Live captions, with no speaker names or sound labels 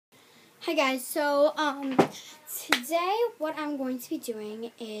Hi guys, so today what I'm going to be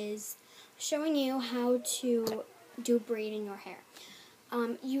doing is showing you how to do braid in your hair.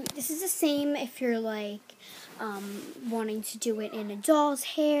 This is the same if you're like wanting to do it in a doll's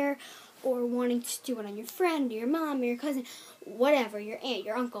hair or wanting to do it on your friend or your mom or your cousin, whatever, your aunt,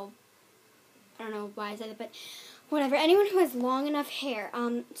 your uncle. I don't know why I said it, but whatever, anyone who has long enough hair.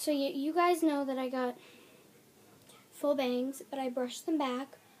 So you guys know that I got full bangs, but I brushed them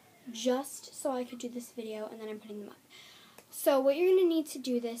back just so I could do this video, and then I'm putting them up. So what you're going to need to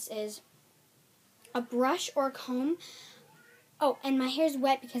do this is a brush or a comb. Oh, and my hair's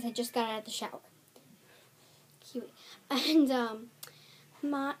wet because I just got out of the shower. Cute. And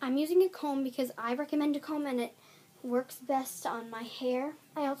I'm using a comb because I recommend a comb and it works best on my hair.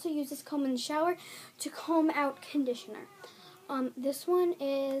 I also use this comb in the shower to comb out conditioner. This one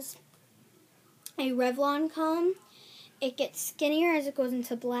is a Revlon comb. It gets skinnier as it goes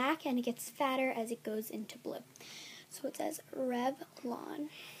into black, and it gets fatter as it goes into blue. So it says Revlon.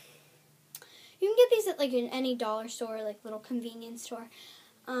 You can get these at like in any dollar store, like little convenience store.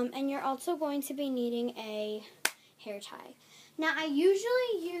 And you're also going to be needing a hair tie. Now I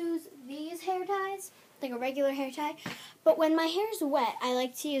usually use these hair ties, like a regular hair tie, but when my hair is wet, I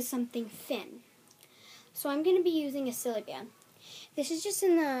like to use something thin. So I'm going to be using a silly band. This is just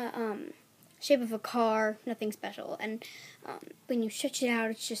in the shape of a car, nothing special, and when you stretch it out,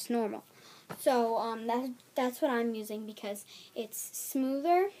 it's just normal. So that's what I'm using because it's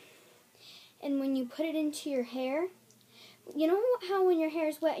smoother, and when you put it into your hair, you know how when your hair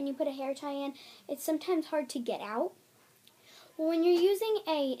is wet and you put a hair tie in, it's sometimes hard to get out? Well, when you're using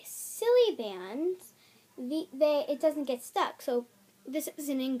a silly band, it doesn't get stuck, so this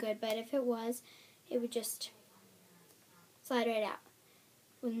isn't in good, but if it was, it would just slide right out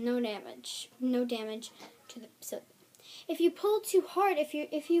with no damage to the silk. If you pull too hard, if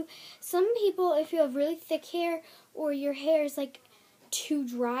you have really thick hair or your hair is like too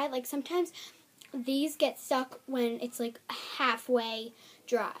dry, like sometimes these get stuck when it's like halfway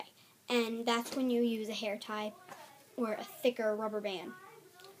dry, and that's when you use a hair tie or a thicker rubber band.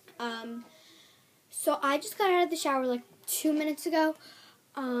 So I just got out of the shower like 2 minutes ago,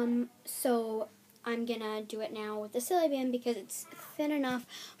 so I'm gonna do it now with the silly band because it's thin enough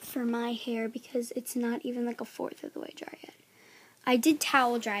for my hair because it's not even like a fourth of the way dry yet. I did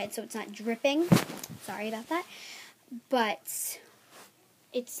towel dry it so it's not dripping. Sorry about that. But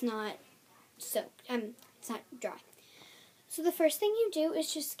it's not soaked. It's not dry. So the first thing you do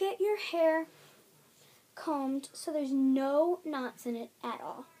is just get your hair combed so there's no knots in it at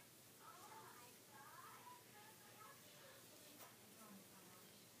all.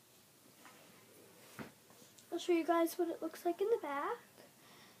 I'll show you guys what it looks like in the back.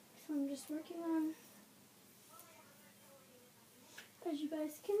 So I'm just working on, as you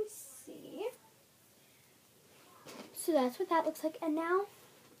guys can see. So that's what that looks like. And now,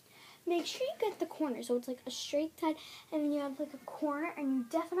 make sure you get the corner. So it's like a straight side, and then you have like a corner, and you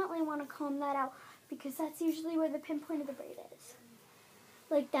definitely want to comb that out because that's usually where the pinpoint of the braid is.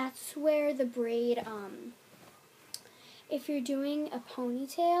 Like that's where the braid, if you're doing a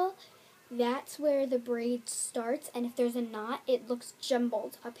ponytail, that's where the braid starts, and if there's a knot, it looks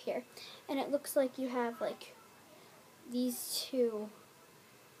jumbled up here. And it looks like you have like these two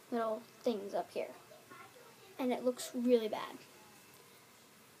little things up here. And it looks really bad.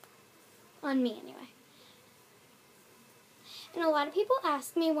 On me, anyway. And a lot of people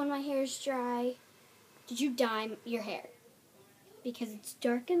ask me when my hair is dry, did you dye your hair? Because it's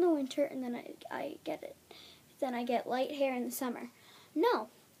dark in the winter, and then I get it. Then I get light hair in the summer. No.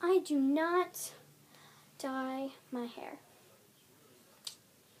 I do not dye my hair.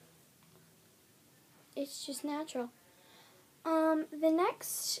 It's just natural. The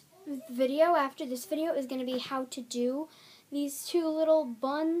next video after this video is going to be how to do these two little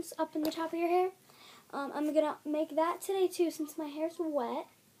buns up in the top of your hair. I'm going to make that today too since my hair's wet.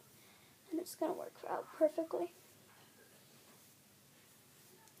 And it's going to work out perfectly.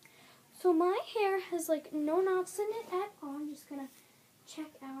 So my hair has like no knots in it at all. I'm just going to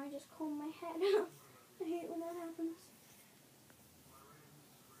check out. I just combed my head. I hate when that happens.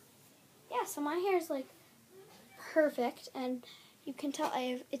 Yeah, so my hair is like perfect, and you can tell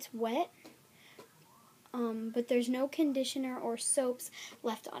it's wet. But there's no conditioner or soaps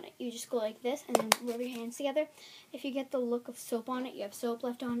left on it. You just go like this and then rub your hands together. If you get the look of soap on it, you have soap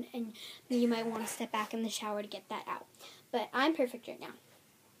left on, and then you might want to step back in the shower to get that out. But I'm perfect right now.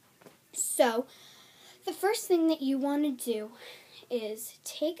 So the first thing that you want to do is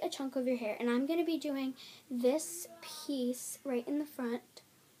take a chunk of your hair, and I'm going to be doing this piece right in the front.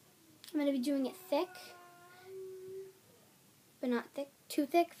 I'm going to be doing it thick, but not too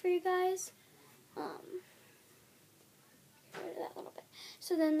thick for you guys. Get rid of that little bit.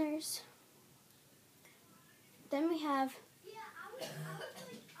 So then we have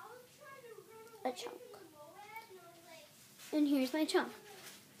a chunk. And here's my chunk.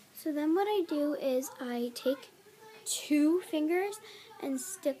 So then what I do is I take 2 fingers and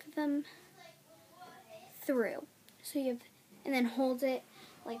stick them through. So and then hold it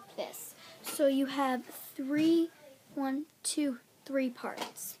like this. So you have 3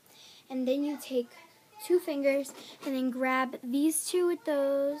 parts. And then you take 2 fingers and then grab these 2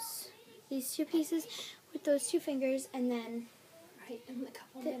 pieces with those 2 fingers, and then in a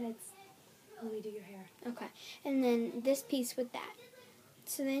couple minutes when we do your hair. Okay. And then this piece with that.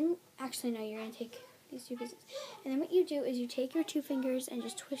 So then, actually no, you're going to take these 2 pieces. And then what you do is you take your 2 fingers and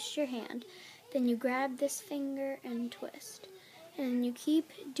just twist your hand. Then you grab this finger and twist. And then you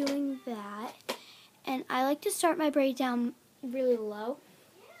keep doing that. And I like to start my braid down really low.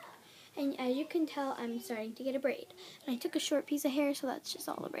 And as you can tell, I'm starting to get a braid. And I took a short piece of hair, so that's just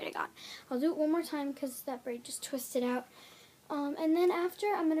all the braid I got. I'll do it one more time because that braid just twisted out. And then after,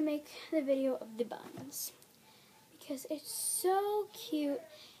 I'm going to make the video of the buns. Because it's so cute,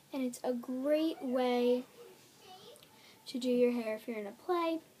 and it's a great way to do your hair if you're in a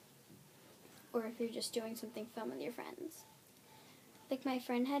play, or if you're just doing something fun with your friends. Like my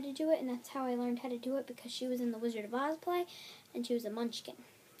friend had to do it, and that's how I learned how to do it, because she was in the Wizard of Oz play, and she was a munchkin.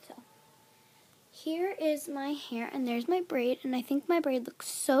 So here is my hair, and there's my braid, and I think my braid looks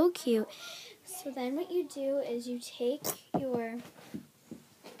so cute. So then what you do is you take your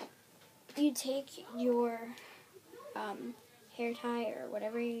hair tie or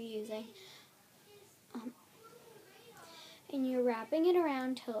whatever you're using, and you're wrapping it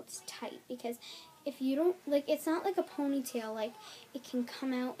around till it's tight, because if you don't, it's not like a ponytail, it can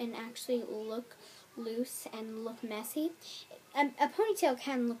come out and actually look loose and look messy. A ponytail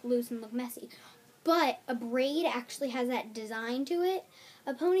can look loose and look messy, but a braid actually has that design to it.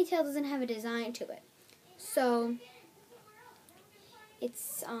 A ponytail doesn't have a design to it. So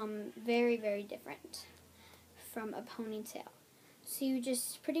it's very, very different from a ponytail. So you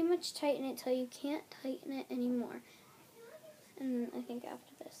just pretty much tighten it till you can't tighten it anymore. And I think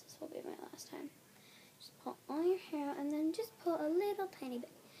after this will be my last time. Just pull all your hair out and then just pull a little tiny bit.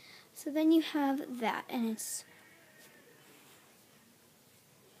 So then you have that, and it's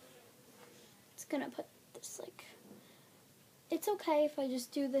gonna put this it's okay if I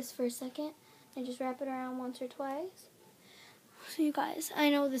just do this for a second and just wrap it around once or twice. So you guys, I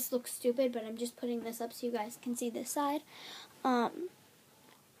know this looks stupid, but I'm just putting this up so you guys can see this side.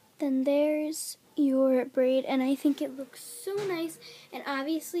 Then there's your braid, and I think it looks so nice. And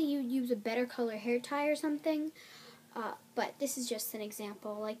obviously you use a better color hair tie or something, but this is just an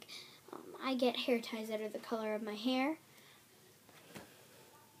example. I get hair ties that are the color of my hair.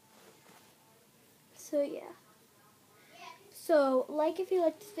 So yeah. So if you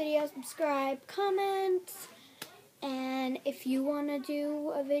like this video, subscribe, comment, and if you want to do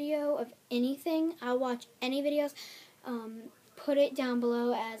a video of anything, I'll watch any videos. Put it down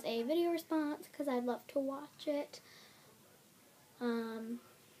below as a video response, because I'd love to watch it.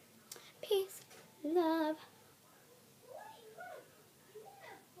 Peace, love.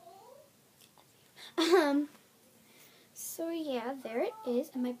 So yeah, there it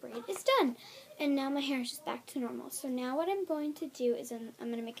is, and my braid is done. And now my hair is just back to normal. So now what I'm going to do is I'm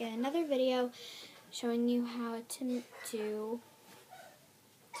going to make another video showing you how to do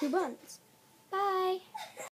 2 buns. Bye!